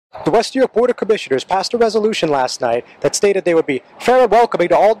The West New York Board of Commissioners passed a resolution last night that stated they would be fair and welcoming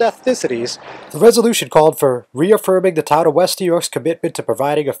to all ethnicities. The resolution called for reaffirming the town of West New York's commitment to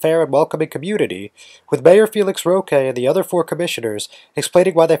providing a fair and welcoming community, with Mayor Felix Roque and the other 4 commissioners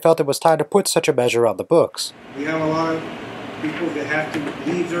explaining why they felt it was time to put such a measure on the books. We have a lot of people that have to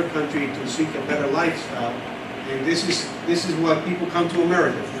leave their country to seek a better lifestyle, and this is what people come to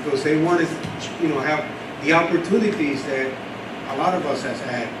America because they want to, have the opportunities that a lot of us has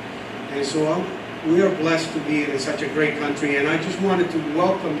had. And so we are blessed to be in such a great country, and I just wanted to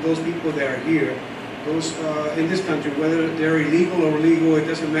welcome those people that are here, those in this country, whether they're illegal or legal, it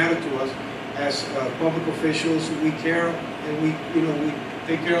doesn't matter to us. As public officials, we care, and we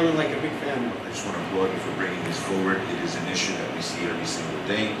take care of them like a big family. I just want to applaud you for bringing this forward. It is an issue that we see every single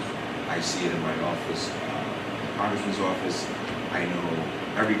day. I see it in my office, the Congressman's office. I know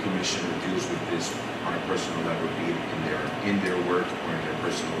every commissioner deals with this on a personal level, be it in their work or in their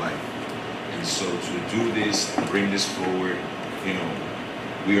personal life. And so to do this, bring this forward,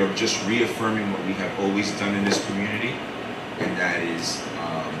 we are just reaffirming what we have always done in this community, and that is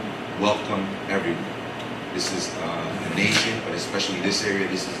welcome everyone. This is a nation, but especially this area,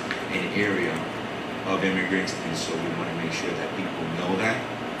 this is an area of immigrants, and so we want to make sure that people know that,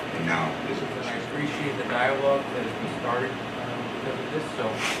 and now there's a I appreciate the dialogue that has been started because of this, so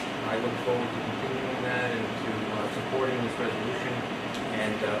I look forward to continuing that and to supporting this resolution.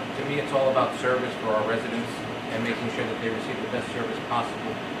 And to me, it's all about service for our residents and making sure that they receive the best service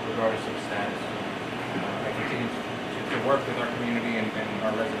possible, regardless of status. I continue to work with our community and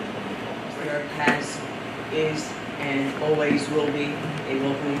our residents moving forward. New York is and always will be a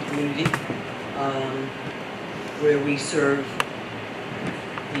welcoming community where we serve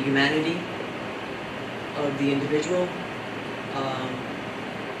the humanity of the individual,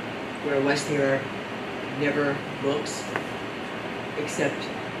 where West New York never looks except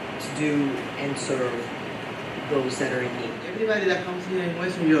to do and serve those that are in need. Everybody that comes here in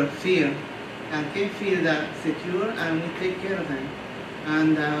West New York feel and can feel that secure, and we take care of them.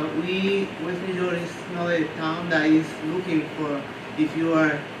 And West New York is not a town that is looking for if you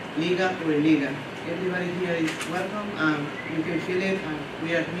are legal or illegal. Everybody here is welcome, and you can feel it, and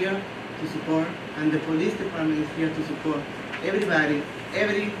we are here to support, and the police department is here to support everybody,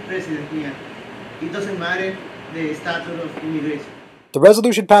 every resident here. It doesn't matter the status of immigration. The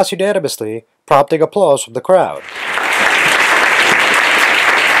resolution passed unanimously, prompting applause from the crowd.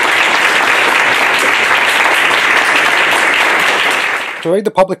 During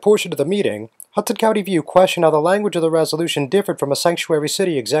the public portion of the meeting, Hudson County View questioned how the language of the resolution differed from a sanctuary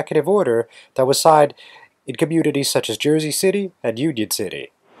city executive order that was signed in communities such as Jersey City and Union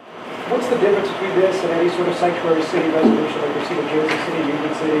City. What's the difference between this and any sort of sanctuary city resolution like we see in Jersey City,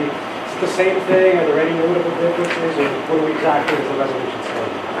 Union City? Is it the same thing? Are there any notable differences, or what exactly does the resolution say?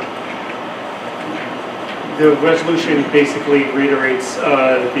 The resolution basically reiterates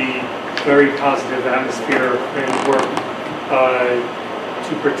the very positive atmosphere and work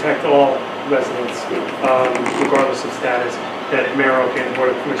to protect all residents, regardless of status, that Mayor Roque and the Board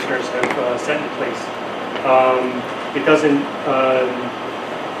of Commissioners have set in place. It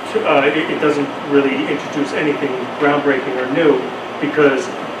doesn't really introduce anything groundbreaking or new, because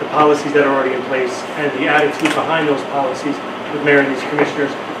the policies that are already in place and the attitude behind those policies with Mayor and these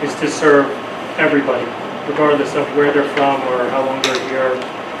commissioners is to serve everybody, regardless of where they're from or how long they're here,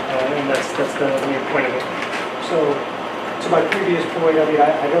 and that's the main point of it. So, to my previous point,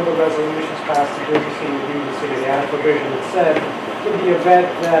 I know the resolutions passed in Jersey City and Union City, they had a provision that said, in the event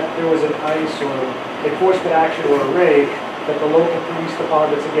that there was an ICE or enforcement action or a raid, that the local police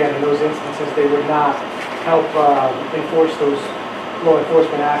departments, again, in those instances, they would not help enforce those law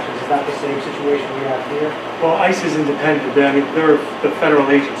enforcement actions. Is that the same situation we have here? Well, ICE is independent. I mean, they're the federal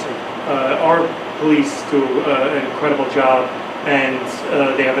agency. Our police do an incredible job, and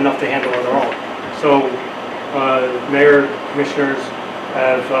they have enough to handle on their own. So, Mayor, commissioners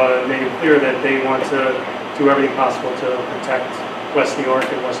have made it clear that they want to do everything possible to protect West New York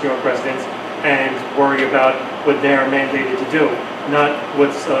and West New York residents, and worry about what they're mandated to do, not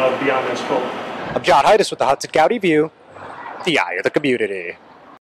what's beyond their scope. I'm John Heides with the Hudson County View, the eye of the community.